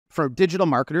for digital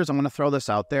marketers, I'm going to throw this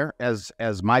out there as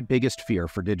my biggest fear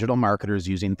for digital marketers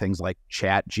using things like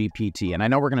ChatGPT. And I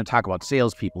know we're going to talk about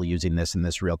salespeople using this in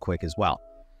this real quick as well.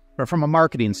 But from a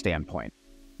marketing standpoint,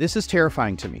 this is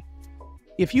terrifying to me.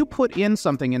 If you put in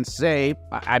something and say,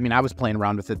 I mean, I was playing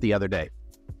around with it the other day,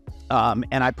 and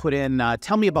I put in,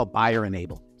 tell me about buyer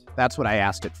enablement. That's what I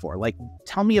asked it for. Like,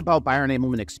 tell me about buyer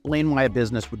enablement, explain why a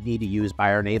business would need to use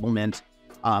buyer enablement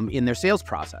in their sales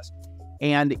process.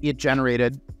 And it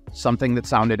generated something that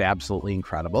sounded absolutely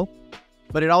incredible,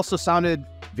 but it also sounded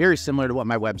very similar to what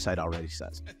my website already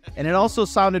says. And it also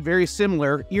sounded very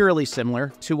similar, eerily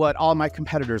similar, to what all my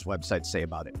competitors' websites say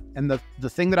about it. And the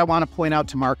thing that I want to point out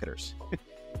to marketers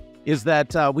is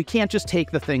that we can't just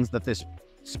take the things that this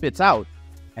spits out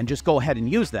and just go ahead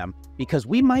and use them, because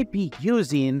we might be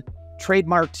using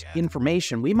trademarked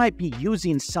information. We might be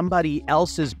using somebody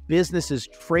else's business's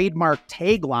trademark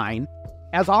tagline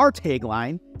as our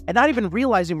tagline and not even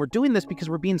realizing we're doing this because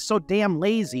we're being so damn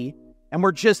lazy and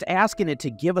we're just asking it to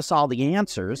give us all the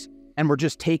answers and we're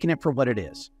just taking it for what it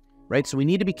is, right? So we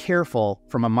need to be careful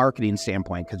from a marketing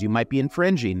standpoint because you might be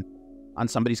infringing on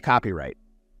somebody's copyright.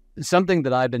 Something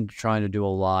that I've been trying to do a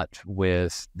lot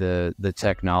with the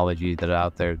technology that are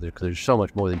out there, because there's so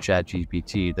much more than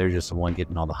ChatGPT. They're just the one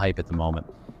getting all the hype at the moment.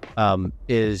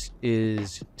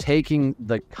 Is taking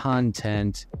the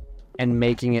content and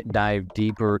making it dive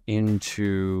deeper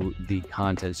into the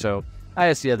content. So I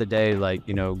asked the other day, like,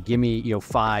 give me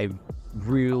 5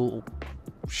 real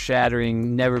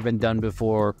shattering, never been done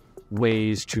before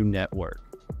ways to network.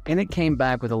 And it came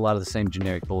back with a lot of the same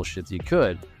generic bullshit that you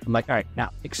could. I'm like, all right, now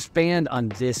expand on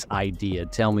this idea,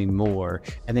 tell me more,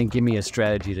 and then give me a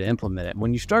strategy to implement it.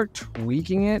 When you start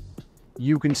tweaking it,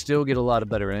 you can still get a lot of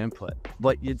better input,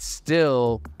 but it's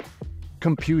still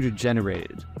computer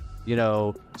generated,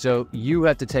 So you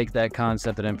have to take that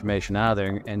concept and information out of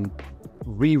there and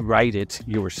rewrite it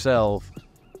yourself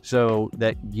so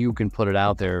that you can put it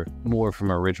out there more from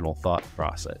an original thought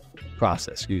process,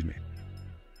 excuse me.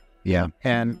 Yeah.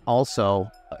 And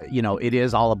also, it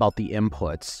is all about the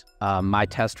inputs. My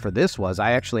test for this was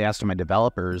I actually asked my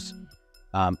developers,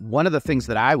 one of the things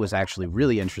that I was actually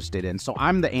really interested in. So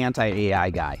I'm the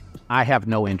anti-AI guy. I have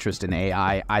no interest in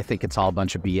AI. I think it's all a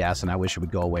bunch of BS and I wish it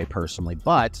would go away personally.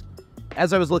 But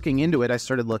as I was looking into it, I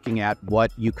started looking at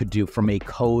what you could do from a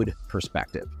code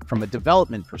perspective, from a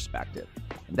development perspective.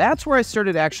 That's where I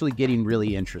started actually getting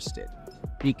really interested,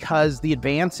 because the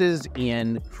advances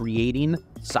in creating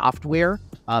software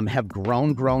have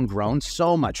grown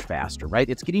so much faster, right?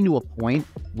 It's getting to a point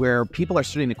where people are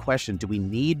starting to question, do we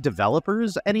need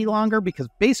developers any longer? Because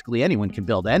basically anyone can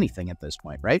build anything at this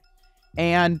point, right?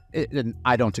 And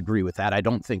I don't agree with that. I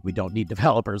don't think we don't need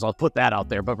developers. I'll put that out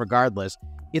there. But regardless,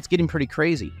 it's getting pretty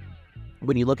crazy.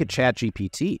 When you look at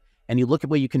ChatGPT and you look at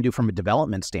what you can do from a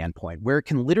development standpoint, where it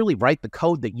can literally write the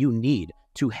code that you need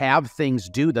to have things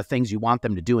do the things you want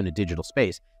them to do in a digital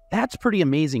space, that's pretty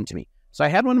amazing to me. So I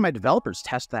had one of my developers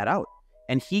test that out,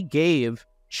 and he gave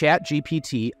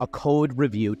ChatGPT a code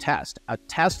review test, a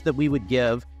test that we would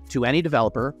give to any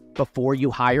developer before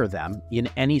you hire them in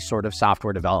any sort of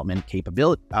software development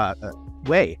capability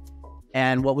way.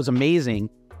 And what was amazing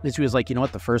is he was like,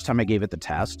 the first time I gave it the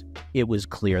test, it was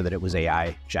clear that it was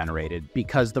AI generated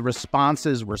because the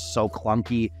responses were so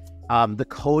clunky. The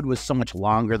code was so much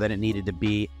longer than it needed to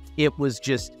be. It was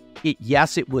just,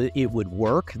 it would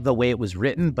work the way it was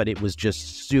written, but it was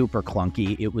just super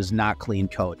clunky. It was not clean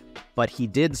code. But he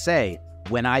did say,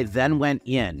 when I then went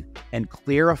in and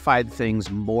clarified things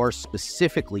more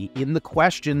specifically in the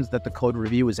questions that the code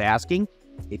review was asking,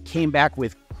 it came back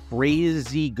with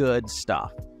crazy good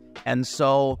stuff. And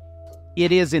so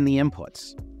it is in the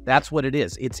inputs. That's what it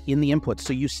is. It's in the inputs.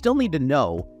 So you still need to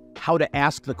know how to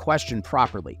ask the question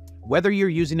properly. Whether you're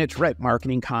using it to write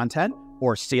marketing content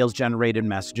or sales-generated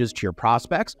messages to your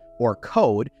prospects or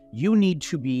code, you need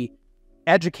to be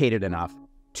educated enough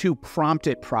to prompt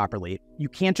it properly. You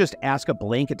can't just ask a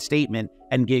blanket statement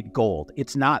and get gold.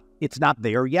 It's not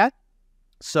there yet.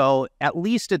 So at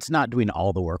least it's not doing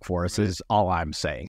all the work for us is all I'm saying.